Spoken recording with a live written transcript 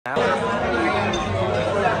What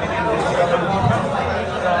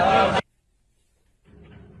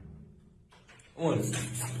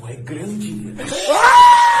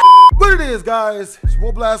it is, guys, it's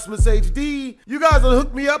your boy BlastphamousHD. You guys have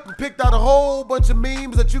hooked me up and picked out a whole bunch of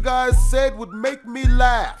memes that you guys said would make me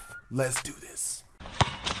laugh. Let's do this.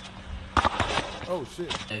 Oh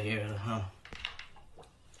shit. Here, huh?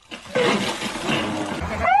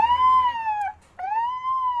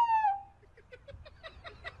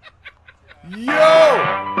 Yo!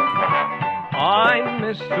 I'm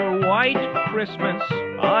Mr. White Christmas.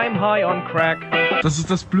 I'm high on crack. Das ist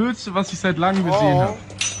das Blödste, was ich seit langem gesehen habe.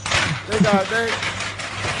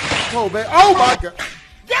 Oh my god!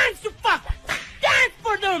 Dance, you fuck! Dance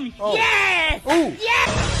for them! Oh. Yes! Ooh. Yes!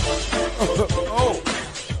 Oh!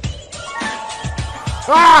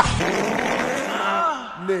 Ah!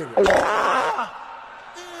 Nigga.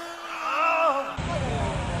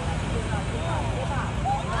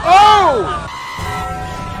 Oh!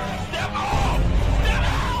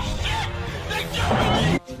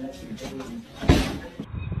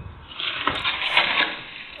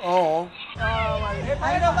 Oh.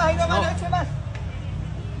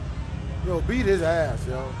 Yo, beat his ass,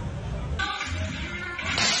 yo.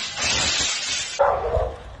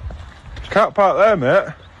 Cat park there,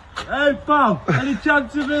 mate. Hey, pal, any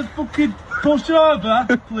chance of a fucking push over,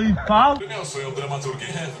 please, pal? Miał swoją dramaturgię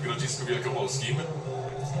w Grodzisku Wielkomolskim.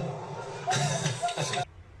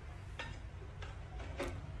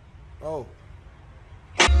 Oh.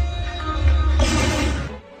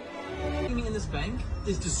 Me in this bank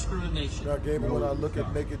is discrimination. Now, Gabe, when I look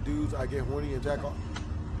at naked dudes, I get horny and jack off.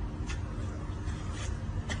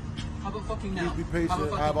 How about fucking now? Please be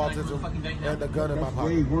patient, I have autism, and a gun in my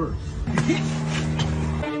pocket. Way worse.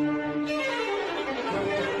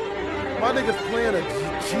 My nigga's playing a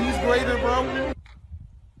cheese grater, bro.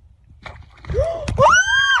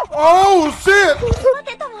 Oh, shit!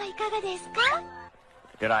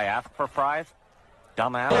 Did I ask for fries?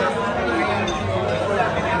 Dumbass.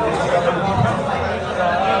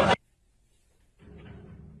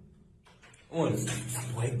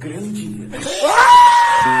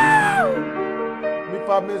 Me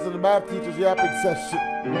 5 minutes of the math teacher's yapping session.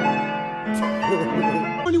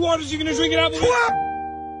 How many waters you gonna drink it out with?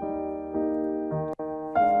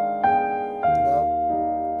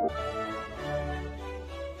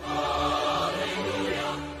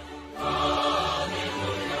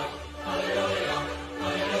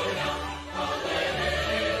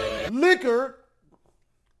 Liquor.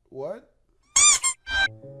 What?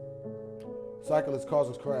 Cyclist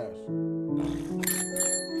causes crash.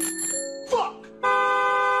 Fuck!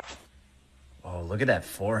 Oh, look at that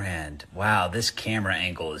forehand. Wow, this camera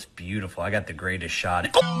angle is beautiful. I got the greatest shot.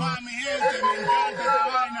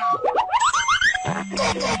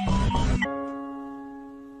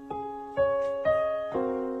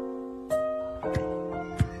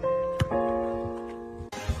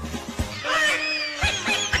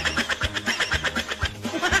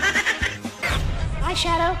 Hi,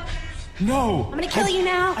 Shadow. No! I'm gonna kill you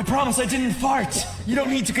now. I promise I didn't fart! You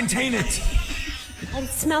don't need to contain it! It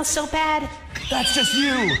smells so bad. That's just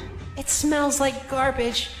you! It smells like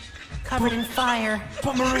garbage, covered in fire.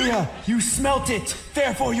 But Maria, you smelt it!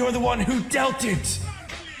 Therefore you're the one who dealt it!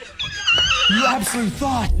 You absolute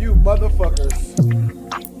thought! You motherfuckers.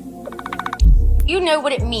 You know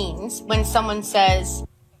what it means when someone says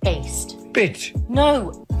based. Bitch!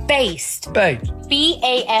 No, based. Based.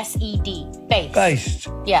 B-A-S-E-D. Based. Based.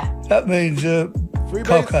 Yeah. That means, Free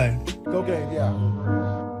cocaine. base? Cocaine, yeah.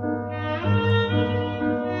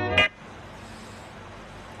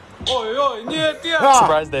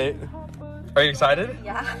 Surprise date. Are you excited?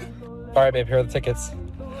 Yeah. Alright, babe, here are the tickets.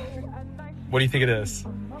 What do you think it is?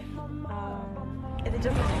 Is it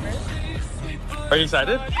just a number? Are you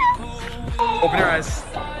excited? Open your eyes.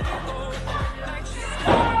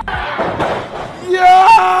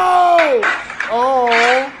 Yo! Oh,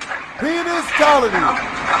 penis colony.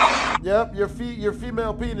 Yep, your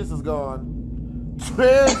female penis is gone.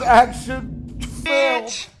 Transaction failed.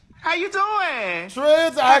 Bitch, how you doing?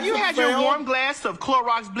 Transaction Have you had your failed. warm glass of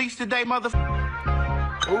Clorox bleach today, motherfucker?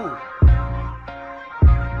 Ooh.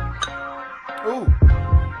 Ooh.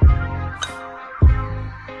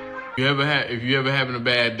 If you ever having a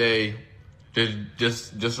bad day,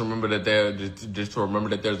 just remember that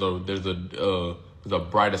there's a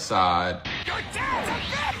brighter side.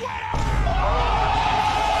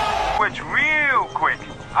 Switch real quick.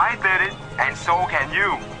 I did it, and so can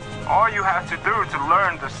you. All you have to do to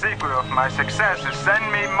learn the secret of my success is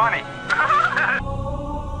send me money.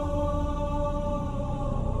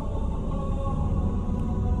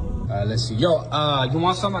 let's see. Yo, you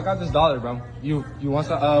want some? I got this $1, bro. You want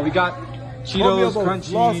some? We got Cheetos,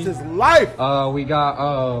 crunchy. Lost his life. We got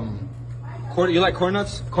you like corn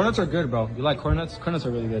nuts? Corn nuts are good, bro. You like corn nuts? Corn nuts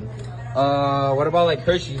are really good. What about like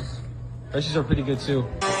Hershey's? Hershey's are pretty good too.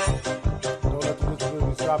 Don't let the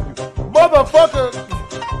disability stop you, motherfucker.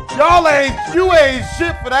 You ain't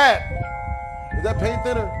shit for that. Is that paint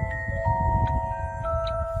thinner?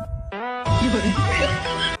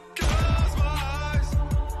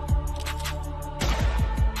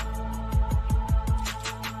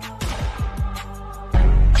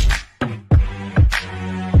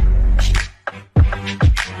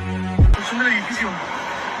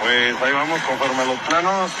 Pues ahí vamos, conforme a los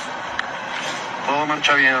planos, todo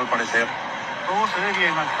marcha bien al parecer. Todo se ve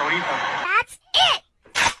bien hasta ahorita. That's it!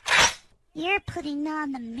 You're putting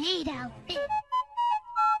on the maid outfit.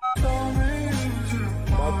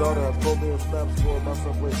 My daughter has told me a snap score of my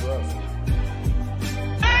Subway for us.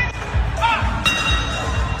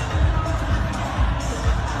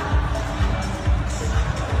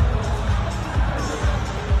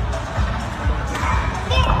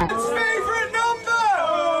 Favorite number!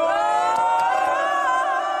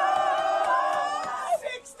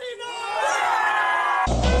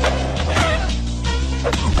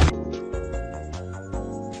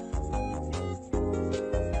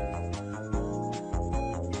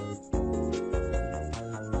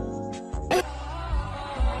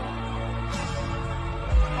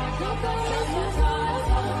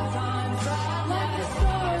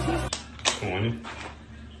 20.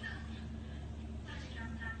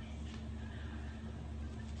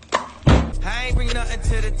 I ain't bring nothing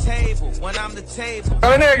to the table when I'm the table.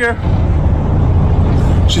 Got a nigger.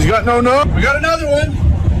 She's got no. We got another one.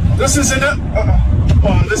 This is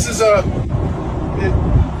this is a.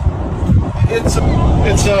 It's a.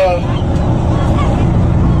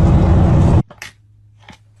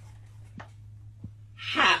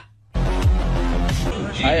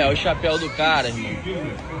 Aí, ó, o chapéu do cara, irmão.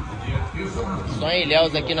 Só em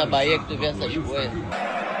Ilhéus aqui na Bahia que tu vê essas coisas.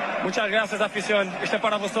 Muchas gracias, afición. Este es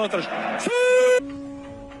para vosotros.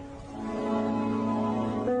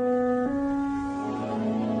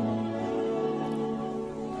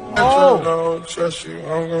 Oh! Trust you.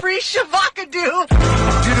 Free Shavakadu!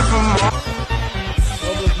 Beautiful mom.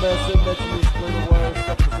 This man sitting next to me explaining why I'm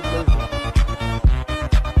stuck in the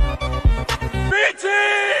BT!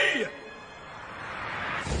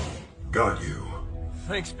 Got you.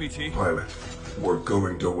 Thanks, BT. Pilot, we're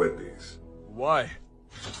going to Wendy's. Why?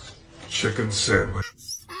 Chicken sandwich.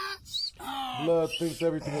 Blood thinks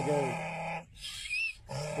everything again.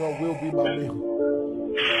 Bro, will be my meal.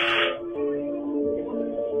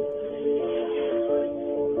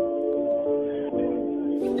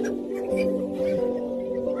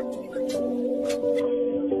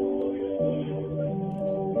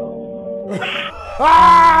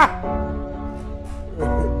 Ah!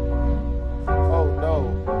 Oh no.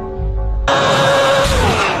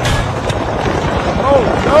 Oh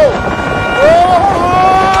no!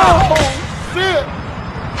 Oh shit!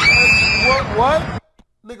 What?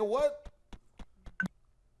 Nigga, what?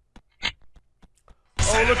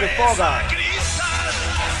 Oh, look at Fall Guy.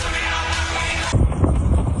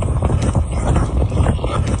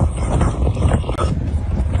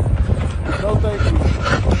 No, thank you.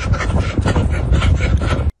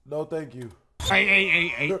 No, thank you.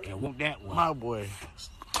 Hey, want that one. My boy.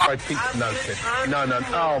 I think no.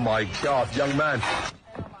 Oh my God, young man.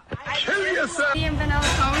 Kill yourself. And vanilla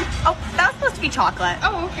cone. Oh, that was supposed to be chocolate.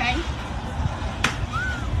 Oh, okay.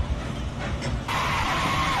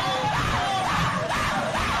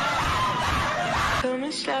 Come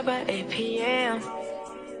and stop by 8 p.m.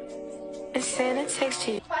 and send a text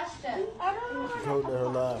to you. Question. She's holding her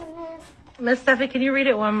live. Miss Steffi, can you read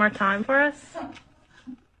it one more time for us?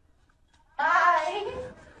 I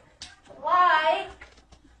like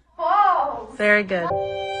balls. Very good.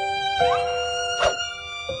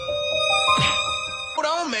 Hold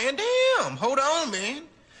on, man. Damn. Hold on, man.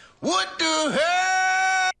 What the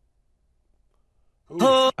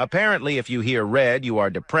hell? Apparently, if you hear red, you are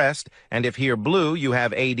depressed, and if hear blue, you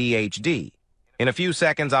have ADHD. In a few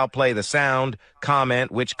seconds, I'll play the sound, comment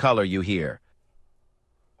which color you hear.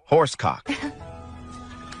 Horsecock.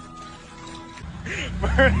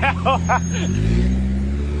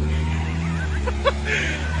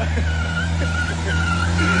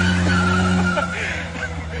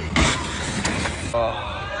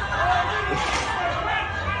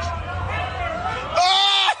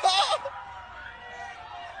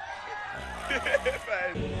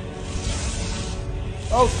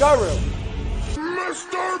 Oh, Skyrim.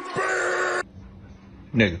 Mr. Bear.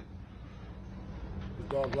 Nigga,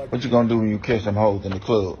 what you gonna do when you catch them hoes in the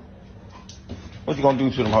club? What you gonna do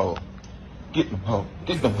to them hoes? Get them hoes.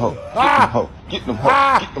 Get them hoes. Get them hoes. Get them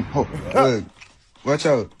hoes. Get them hoes. Look, watch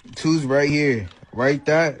out. Two's right here. Right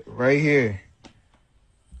that, right here.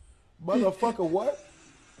 Motherfucker, what?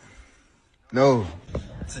 No.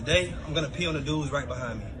 Today, I'm gonna pee on the dudes right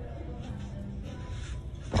behind me.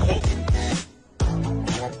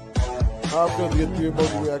 I'm gonna get 3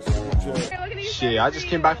 emotional reactions in the chat. Shit, I just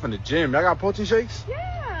came back from the gym. Y'all got protein shakes?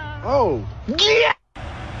 Yeah. Oh. Yeah.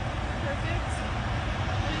 Perfect.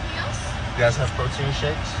 Anything else? You guys have protein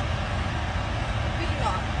shakes?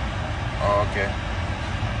 Oh, okay.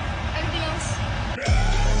 Anything else?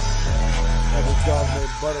 Have a job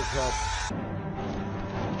named Buttercup.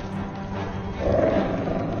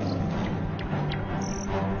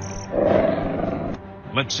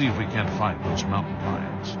 Let's see if we can't find those mountain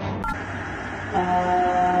lions.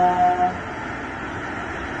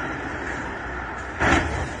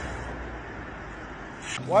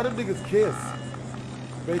 Why do niggas kiss?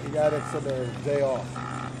 Baking addicts on their day off.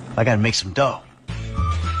 I gotta make some dough.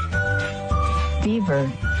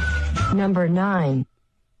 Beaver. Number 9.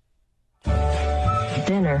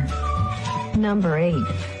 Dinner. Number 8.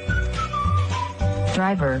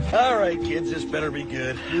 Driver. All right, kids, this better be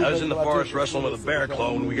good. I was in the forest wrestling with a bear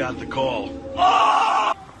claw when we got the call.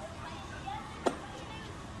 Oh!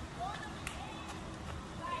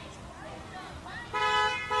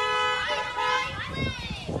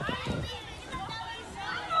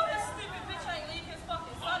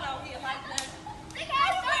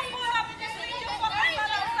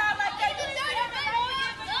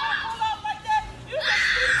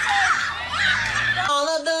 All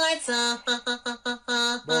of the lights on.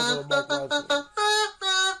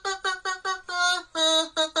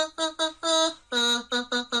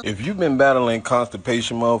 If you've been battling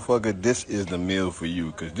constipation, motherfucker, this is the meal for you.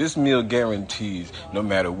 Because this meal guarantees no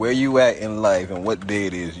matter where you at in life and what day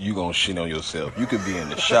it is, you gonna shit on yourself. You could be in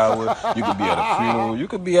the shower, you could be at a funeral, you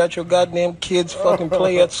could be at your goddamn kids' fucking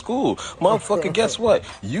play at school. Motherfucker, guess what?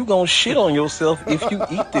 You gonna shit on yourself if you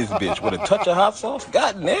eat this bitch with a touch of hot sauce.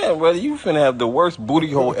 Goddamn, brother, you finna have the worst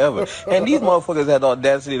booty hole ever. And these motherfuckers had the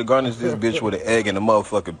audacity to garnish this bitch with an egg and a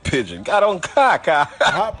motherfucking pigeon. God on cock.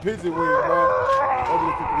 Hot pigeon wings, bro.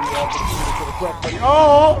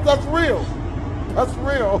 Oh, that's real. That's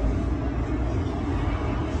real.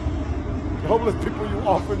 The homeless people, you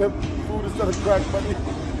offer them food instead of crack money.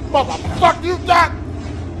 Motherfuck you, that!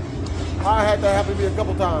 I had that happen to me a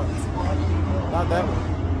couple times. Not that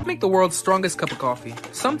one. Make the world's strongest cup of coffee.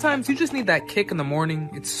 Sometimes you just need that kick in the morning.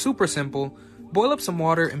 It's super simple. Boil up some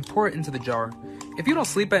water and pour it into the jar. If you don't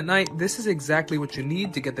sleep at night, this is exactly what you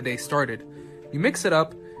need to get the day started. You mix it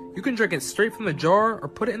up. You can drink it straight from the jar or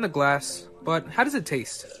put it in the glass, but how does it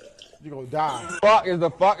taste? You're gonna die. Fuck is the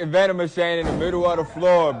fucking vending machine in the middle of the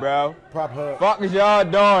floor, bro. Prop hub. Fuck is y'all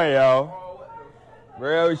doing, yo?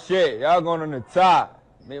 Real shit. Y'all going on the top.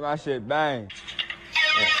 Make my shit bang.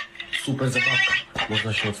 Super zabawka.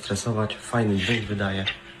 Można się odstresować. Fajny dźwięk wydaje.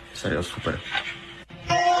 Serio, super.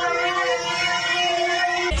 I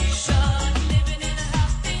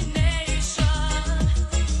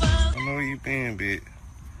know where you been, bitch.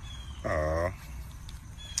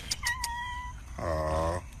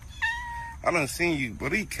 I done seen you,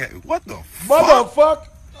 but he can't. What the fuck? Motherfuck!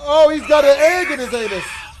 Oh, he's got an egg in his anus.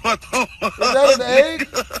 What the fuck? Is that an egg?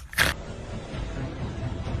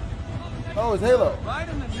 Oh, it's Halo. Right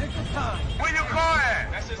in the nick of time. Where your car at?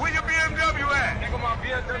 Where your BMW at? Nigga, my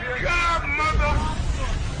BMW. God, mother.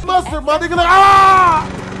 Mustard, my nigga. Ah!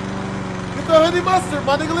 Get the honey mustard,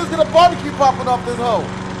 my nigga. Let's get a barbecue popping off this hoe. You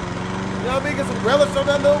know what I mean? Get some relish on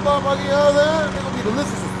that little motherfucker. You know what I'm saying? It's gonna be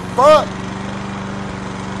delicious as fuck.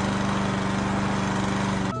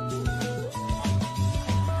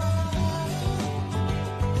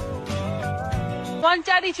 Want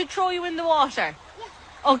Daddy to throw you in the water?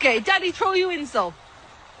 Yeah. Okay, Daddy throw you in so.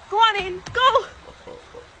 Go on in, go.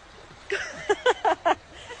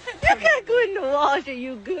 You can't go in the water,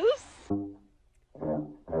 you goose.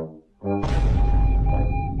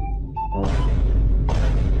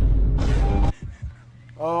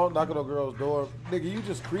 Oh, knocking on girl's door. Nigga, you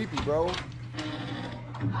just creepy, bro.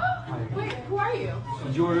 Wait, who are you?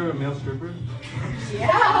 Did you order a male stripper?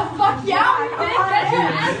 Yeah, fuck yeah, we did. Get your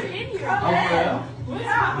ass in here. Yeah. What's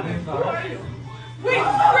happening? Who are you? Wait,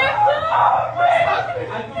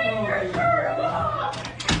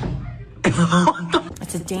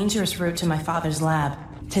 It's a dangerous route to my father's lab.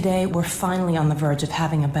 Today, we're finally on the verge of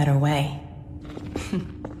having a better way.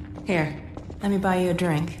 Here, let me buy you a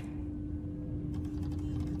drink.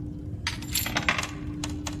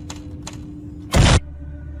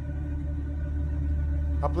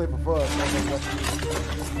 I play for fun.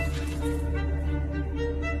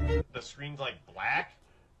 The screen's like black?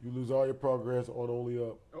 You lose all your progress on only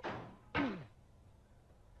up.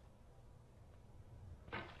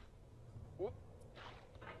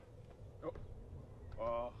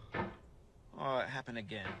 Oh, it happened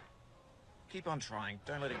again. Keep on trying.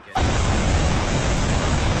 Don't let it get...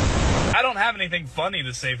 I don't have anything funny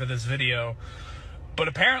to say for this video, but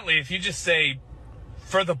apparently if you just say,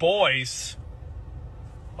 for the boys,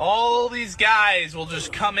 all these guys will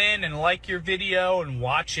just come in and like your video and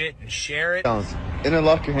watch it and share it.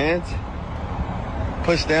 Interlock your hands.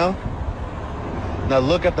 Push down. Now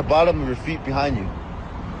look at the bottom of your feet behind you.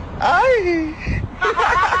 Aye.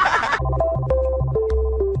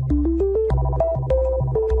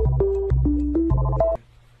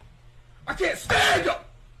 I can't stand him!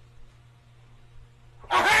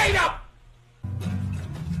 I hate him!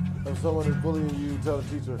 If someone is bullying you, tell the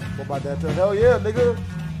teacher. What my dad tell? Hell yeah, nigga.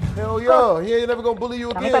 Hell yeah. He ain't never gonna bully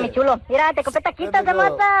you again. Mi chulo. Mira, te compré taquitos de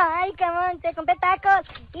mota. Ay, cabrón, te compré tacos.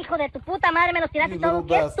 Hijo de tu puta madre, me los tiraste todos.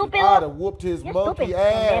 Qué estúpido. I'd have whooped his monkey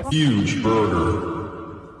ass. Huge burger.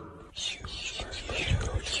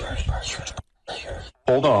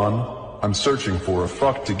 Hold on. I'm searching for a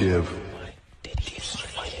fuck to give.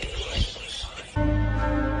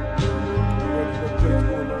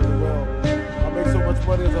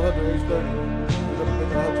 Money is 100, age 30. You're gonna make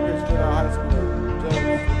 100 grades straight out of high school.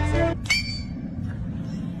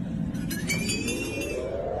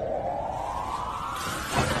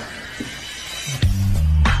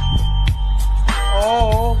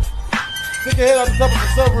 Oh, stick your head out the top of the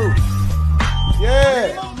sunroof.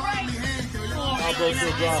 Yeah. I'll go to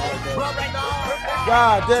a drive like that.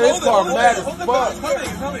 God damn, this car mad as fuck.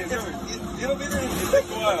 Come here. It'll be there. It'll take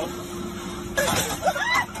a while.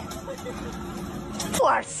 You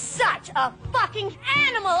are such a fucking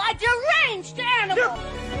animal, a deranged animal!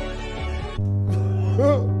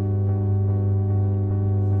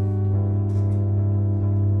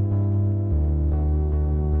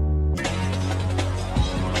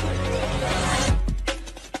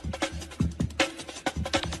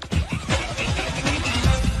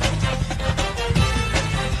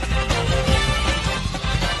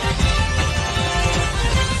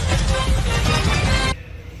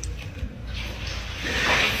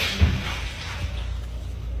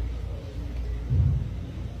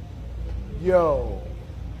 Yo.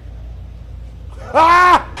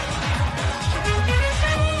 Ah!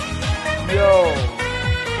 Yo.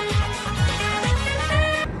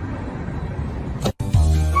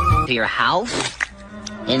 To your house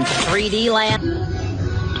in 3D land.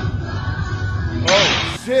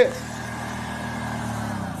 Oh shit.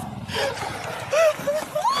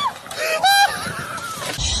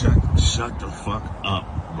 Shut the fuck up,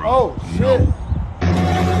 bro. Oh shit.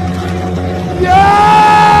 Yo!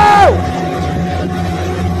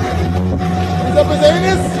 Up his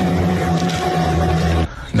anus?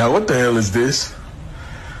 Now what the hell is this?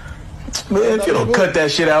 Man, if you don't cut that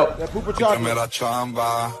shit out. Primera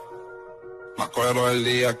chamba. Me acuerdo el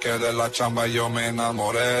día que de la chamba yo me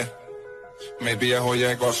enamoré. Mi viejo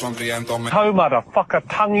llegó sonriéndome. Tau motherfucker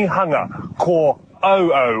tangi hanga ko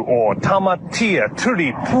o o tamatia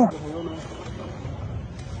turi pu.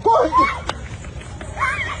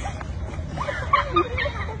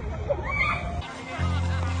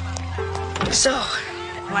 So,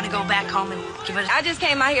 you want to go back home and give it? I just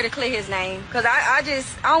came out here to clear his name, because I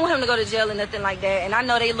don't want him to go to jail or nothing like that, and I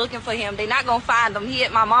know they looking for him. They not going to find him. He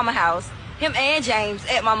at my mama house. Him and James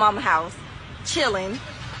at my mama house, chilling.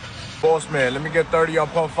 Boss man, let me get 30 on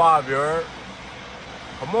pump 5, you heard?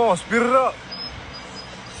 Come on, speed it up.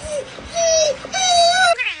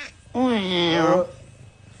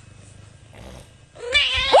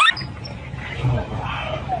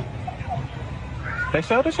 They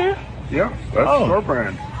sell this here? Yeah, that's your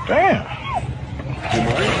brand. Damn.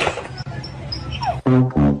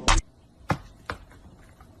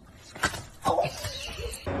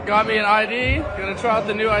 Got me an ID. Gonna try out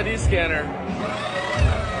the new ID scanner.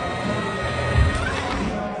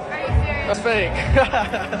 That's fake.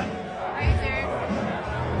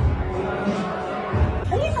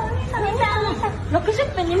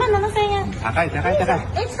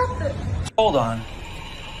 Hold on.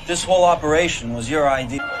 This whole operation was your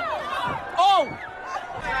idea. Oh!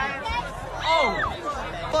 Oh!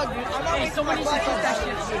 Fuck, dude. Hey, someone needs to kick that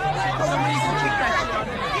shit. Someone needs to kick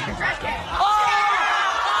that shit. Oh!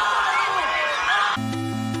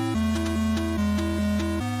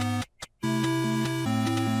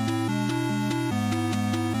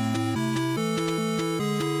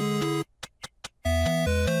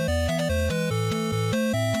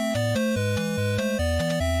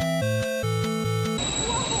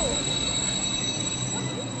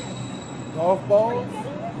 Gumballs?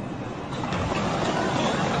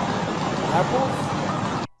 Apples?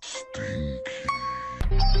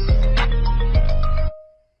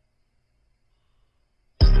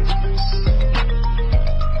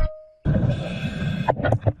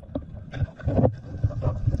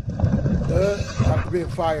 After being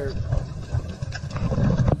fired.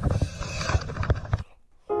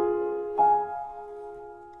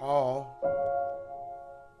 Oh.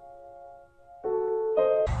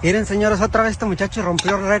 Miren, señores, otra vez este muchacho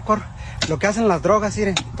rompió el récord. Lo que hacen las drogas,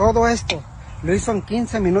 miren, todo esto lo hizo en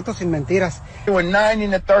 15 minutos sin mentiras. You were 90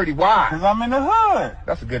 to 30. Why? Because I'm in the hood.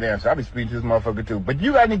 That's a good answer. I'll be speaking to this motherfucker too. But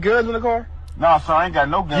you got any guns in the car? No, sir, I ain't got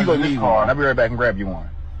no guns in this car. I'll be right back and grab you one.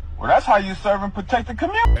 Well, that's how you serve and protect the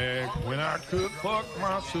community. When I could fuck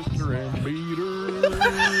my sister and beat her,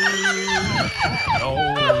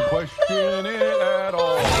 don't question it at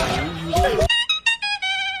all.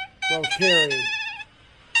 Bro, carrying.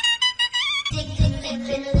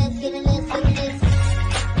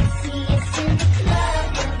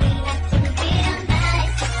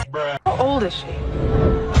 How old is she? I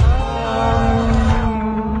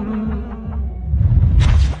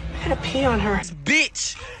had to pee on her.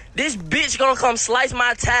 This bitch gonna come slice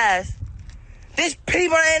my tires. This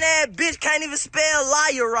people in that bitch can't even spell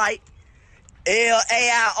liar right.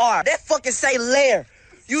 L-A-I-R. That fucking say lair.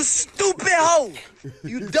 You stupid hoe.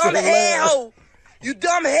 You dumb head hoe. You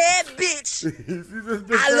dumb head bitch.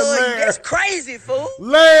 I love you. That's crazy, fool.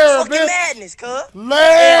 Lair, fucking bitch. madness, cuz.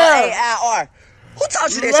 Lair. L-A-I-R. Who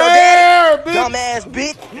taught you that, your daddy? Dumbass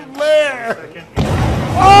bitch. Lair.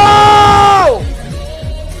 Oh!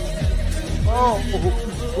 Oh.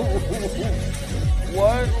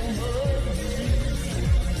 What?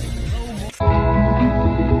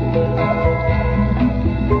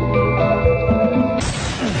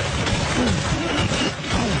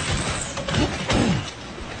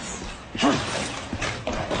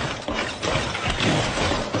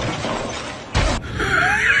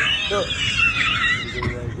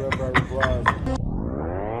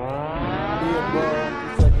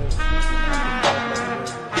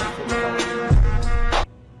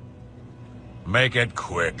 Make it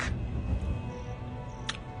quick.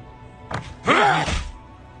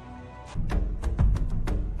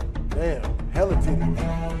 Damn, hella titty.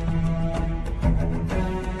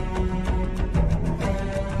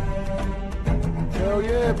 Hell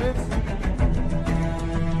yeah, bitch.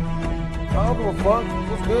 I don't give a fuck.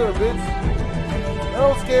 What's good, bitch? That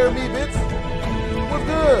don't scare me, bitch. What's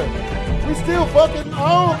good? We still fucking, I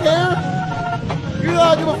don't care. You know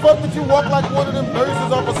I give a fuck that you walk like one of them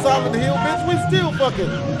nurses off a solid hill, bitch. We still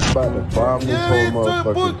fucking. About to bomb this whole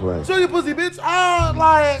motherfucking place. Show your pussy, bitch.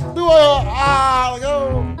 Like, oh.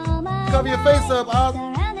 Cover your face up, you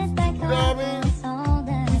know what I mean?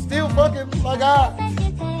 You still fucking, like,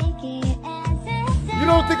 You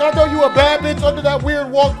don't think I know you a bad bitch under that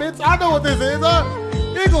weird walk, bitch? I know what this is,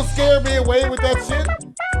 You ain't gonna scare me away with that shit.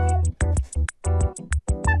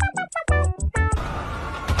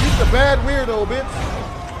 You's a bad weirdo, bitch.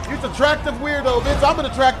 You's attractive weirdo, bitch. I'm an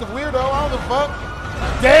attractive weirdo. I don't give a fuck.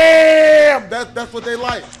 Damn! That's what they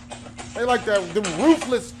like. They like that, them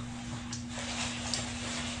ruthless.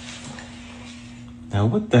 Now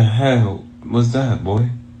what the hell was that, boy?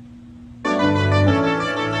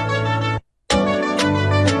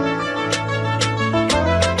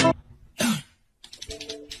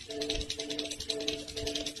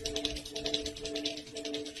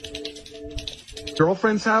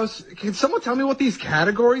 Girlfriend's house. Can someone tell me what these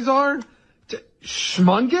categories are?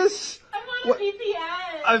 Schmungus? I'm on a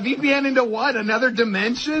VPN. A VPN into what? Another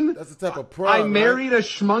dimension? That's the type of problem. I married a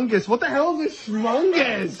schmungus. What the hell is a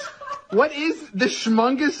schmungus? What is the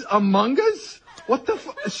schmungus among us? What the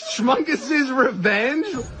schmungus is revenge?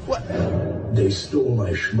 What? They stole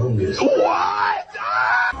my schmungus. What?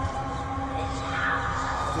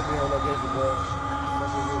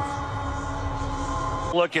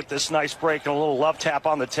 Look at this nice break and a little love tap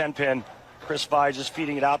on the 10-pin. Chris Vi just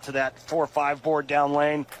feeding it out to that 4-5 board down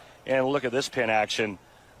lane. And look at this pin action.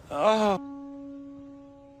 Oh.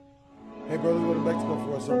 Hey, bro, we go to Mexico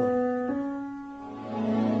for a summer.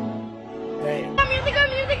 Damn. Here they come,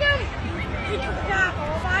 here they come.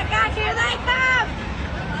 Oh my gosh, here they come.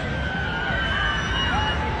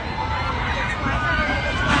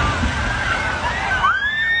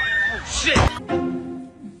 Oh, shit.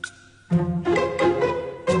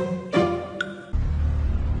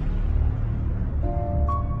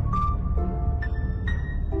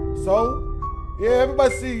 So, yeah,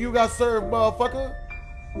 everybody see you got served, motherfucker.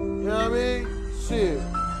 You know what I mean? Shit.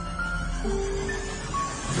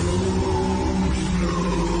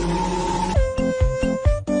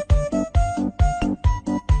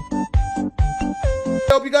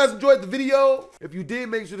 hope you guys enjoyed the video. If you did,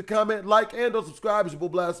 make sure to comment, like, and or subscribe. It's your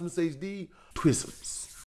boy BlastphamousHD. Twisms.